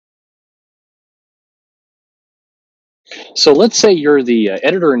So let's say you're the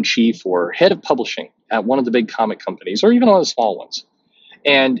editor-in-chief or head of publishing at one of the big comic companies, or even one of the small ones,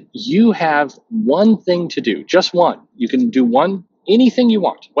 and you have one thing to do, just one. You can do anything you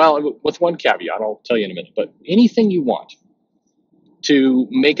want. Well, with one caveat, I'll tell you in a minute, but anything you want to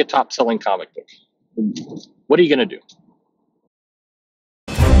make a top-selling comic book. What are you going to do?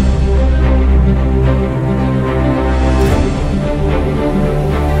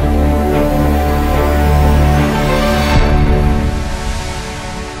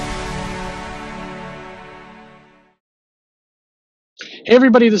 Hey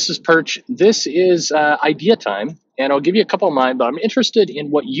everybody, this is Perch. This is idea time, and I'll give you a couple of mine, but I'm interested in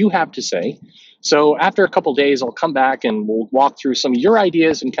what you have to say. So after a couple of days, I'll come back and we'll walk through some of your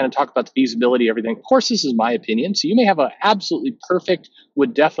ideas and kind of talk about the feasibility, everything. Of course, this is my opinion, so you may have an absolutely perfect,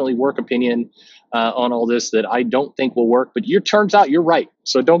 would definitely work opinion on all this that I don't think will work, but turns out you're right.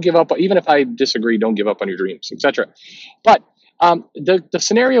 So don't give up, even if I disagree, don't give up on your dreams, etc. But the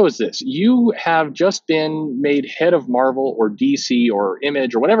scenario is this. You have just been made head of Marvel or DC or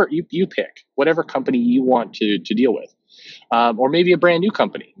Image or whatever you pick, whatever company you want to deal with. Or maybe a brand new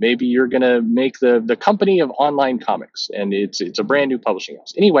company. Maybe you're going to make the company of online comics, and it's a brand new publishing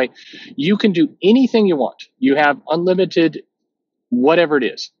house. Anyway, you can do anything you want. You have unlimited whatever it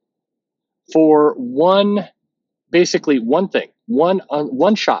is for basically one thing, one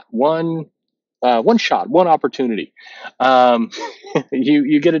shot, one opportunity.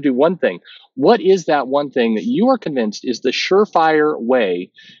 You get to do one thing. What is that one thing that you are convinced is the surefire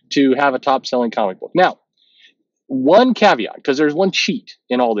way to have a top-selling comic book? Now, one caveat, because there's one cheat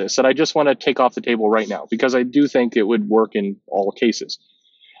in all this that I just want to take off the table right now, because I do think it would work in all cases.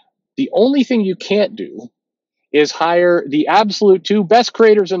 The only thing you can't do is hire the absolute two best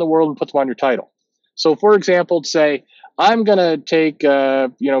creators in the world and put them on your title. So, for example, say, I'm going to take,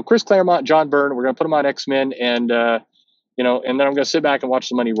 Chris Claremont, John Byrne, we're going to put them on X-Men, and then I'm going to sit back and watch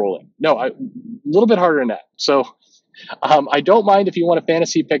the money roll in. No, a little bit harder than that. So I don't mind if you want to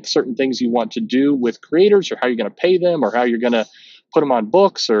fantasy pick certain things you want to do with creators, or how you're going to pay them, or how you're going to put them on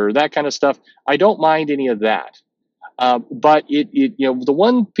books, or that kind of stuff. I don't mind any of that. But the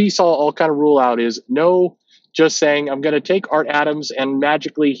one piece I'll kind of rule out is no just saying I'm going to take Art Adams and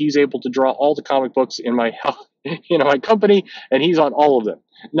magically he's able to draw all the comic books in my my company, and he's on all of them.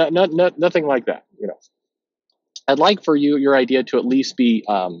 Nothing like that. I'd like for your idea to at least be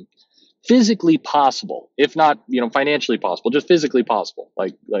physically possible, if not financially possible, just physically possible.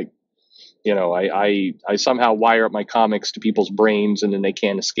 I somehow wire up my comics to people's brains, and then they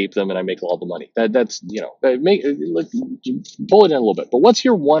can't escape them, and I make all the money. That's pull it in a little bit. But what's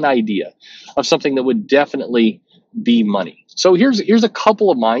your one idea of something that would definitely be money? So here's a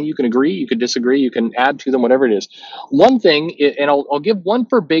couple of mine. You can agree, you can disagree, you can add to them, whatever it is. One thing, and I'll give one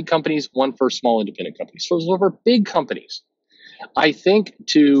for big companies, one for small independent companies. So for big companies, I think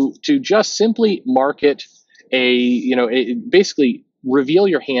to just simply market basically reveal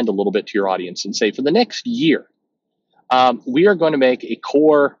your hand a little bit to your audience and say, for the next year, we are going to make a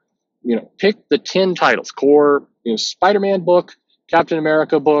core, pick the 10 titles, core, Spider-Man book, Captain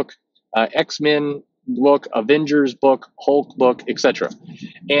America book, X-Men book, Avengers book, Hulk book, etc.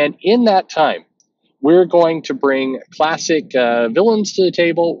 And in that time, we're going to bring classic villains to the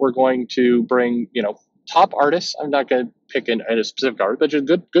table. We're going to bring, top artists. I'm not going to pick a specific artist, but just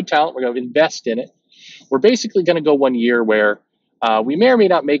good talent. We're going to invest in it. We're basically going to go 1 year where we may or may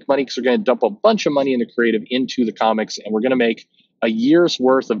not make money, because we're going to dump a bunch of money in the creative into the comics, and we're going to make a year's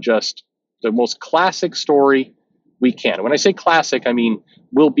worth of just the most classic story we can. When I say classic, I mean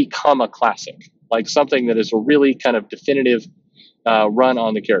will become a classic, like something that is a really kind of definitive run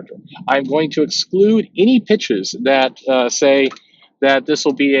on the character. I'm going to exclude any pitches that say that this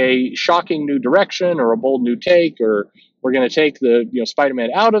will be a shocking new direction or a bold new take, or we're going to take the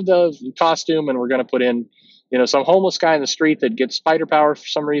Spider-Man out of the costume and we're going to put in some homeless guy in the street that gets spider power for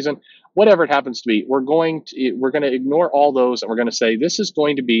some reason. Whatever it happens to be, we're going to ignore all those, and we're going to say this is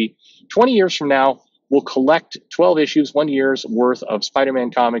going to be 20 years from now. We'll collect 12 issues, 1 year's worth of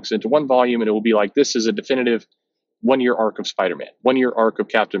Spider-Man comics into one volume, and it will be like, this is a definitive 1 year arc of Spider-Man, 1 year arc of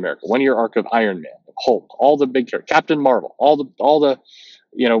Captain America, 1 year arc of Iron Man, Hulk, all the big characters, Captain Marvel, all the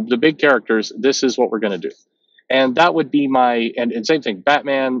the big characters. This is what we're going to do. And that would be and same thing,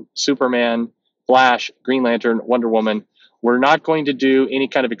 Batman, Superman, Flash, Green Lantern, Wonder Woman. We're not going to do any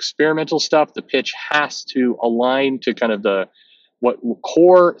kind of experimental stuff. The pitch has to align to kind of what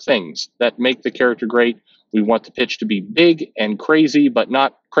core things that make the character great. We want the pitch to be big and crazy, but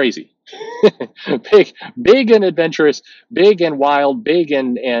not crazy. big and adventurous, big and wild, big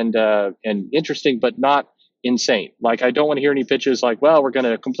and interesting, but not insane. Like, I don't want to hear any pitches like, well, we're going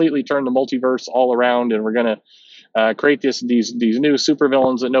to completely turn the multiverse all around, and we're going to create these new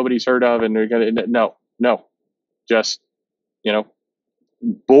supervillains that nobody's heard of, and they're gonna no, just you know,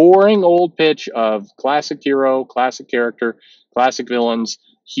 boring old pitch of classic hero, classic character, classic villains,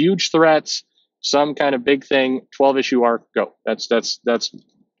 huge threats, some kind of big thing, 12-issue arc, go. That's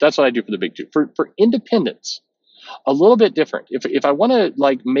what I do for the big two. For independents, a little bit different. If I want to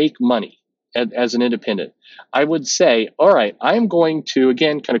like make money as an independent, I would say, all right, I'm going to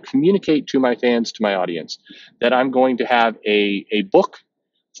again kind of communicate to my fans, to my audience, that I'm going to have a book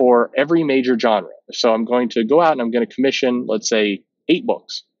for every major genre. So I'm going to go out and I'm going to commission, let's say, 8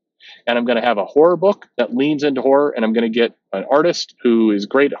 books. And I'm going to have a horror book that leans into horror, and I'm going to get an artist who is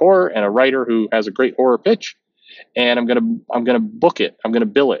great at horror and a writer who has a great horror pitch, and I'm going to book it, I'm going to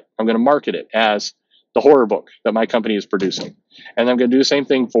bill it, I'm going to market it as the horror book that my company is producing. And I'm going to do the same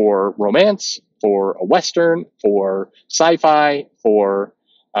thing for romance, for a western, for sci-fi, for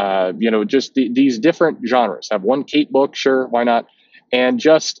just these different genres. Have one Kate book, sure, why not? And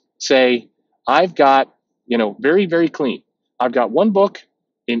just say, I've got, very, very clean. I've got one book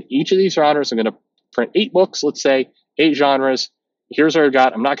in each of these genres. I'm going to print 8 books, let's say, 8 genres. Here's what I've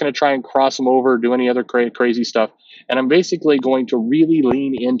got. I'm not going to try and cross them over, do any other crazy stuff. And I'm basically going to really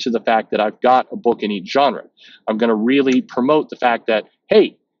lean into the fact that I've got a book in each genre. I'm going to really promote the fact that,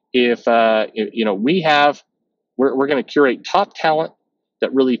 hey, if we're going to curate top talent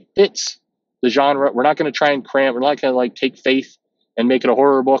that really fits the genre. We're not going to try and cram. We're not going to like take Faith and make it a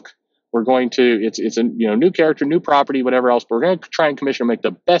horror book. We're going to, it's a new character, new property, whatever else. But we're going to try and commission and make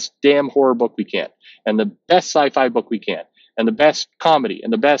the best damn horror book we can, and the best sci-fi book we can, and the best comedy,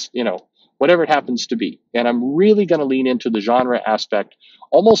 and the best, whatever it happens to be. And I'm really going to lean into the genre aspect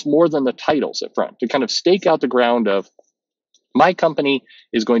almost more than the titles at front, to kind of stake out the ground of my company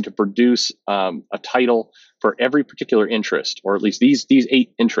is going to produce a title for every particular interest, or at least these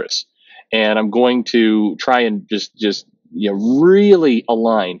 8 interests. And I'm going to try and just really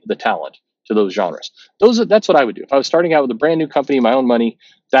align the talent to those genres. That's what I would do. If I was starting out with a brand new company, my own money,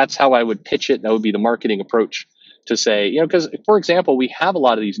 that's how I would pitch it. That would be the marketing approach, to say, because for example, we have a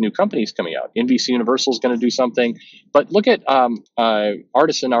lot of these new companies coming out. NBC Universal is going to do something, but look at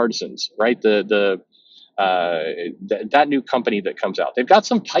Artisans, right? That new company that comes out. They've got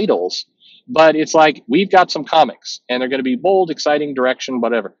some titles, but it's like, we've got some comics, and they're going to be bold, exciting, direction,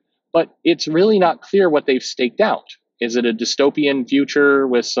 whatever. But it's really not clear what they've staked out. Is it a dystopian future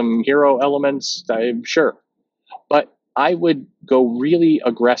with some hero elements? I'm sure. But I would go really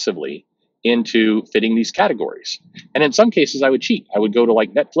aggressively into fitting these categories. And in some cases, I would cheat. I would go to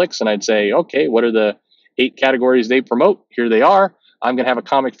like Netflix and I'd say, okay, what are the 8 categories they promote? Here they are. I'm going to have a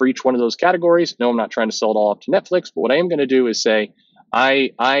comic for each one of those categories. No, I'm not trying to sell it all up to Netflix, but what I am going to do is say,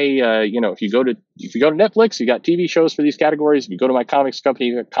 if you go to Netflix, you got TV shows for these categories. If you go to my comics company,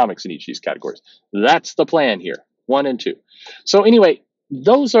 you got comics in each of these categories. That's the plan here, 1 and 2. So anyway,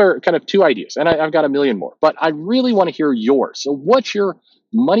 those are kind of 2 ideas, and I've got a million more, but I really want to hear yours. So what's your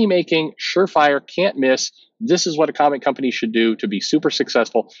money-making, surefire, can't miss, this is what a comic company should do to be super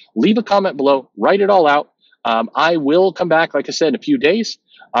successful? Leave a comment below, write it all out. I will come back, like I said, in a few days.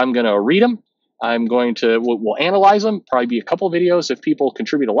 I'm going to read them. We'll analyze them, probably be a couple videos if people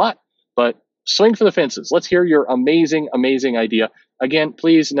contribute a lot, but swing for the fences. Let's hear your amazing, amazing idea. Again,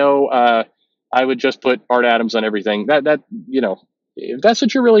 please know, I would just put Art Adams on everything. If that's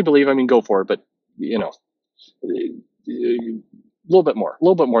what you really believe, I mean, go for it. But, a little bit more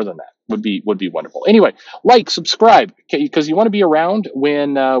than that would be wonderful. Anyway, subscribe, because you want to be around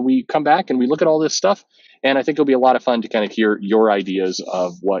when we come back and we look at all this stuff. And I think it'll be a lot of fun to kind of hear your ideas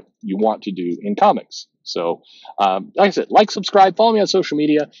of what you want to do in comics. So, like I said, subscribe, follow me on social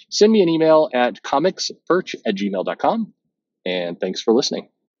media, send me an email at comicsperch@gmail.com. And thanks for listening.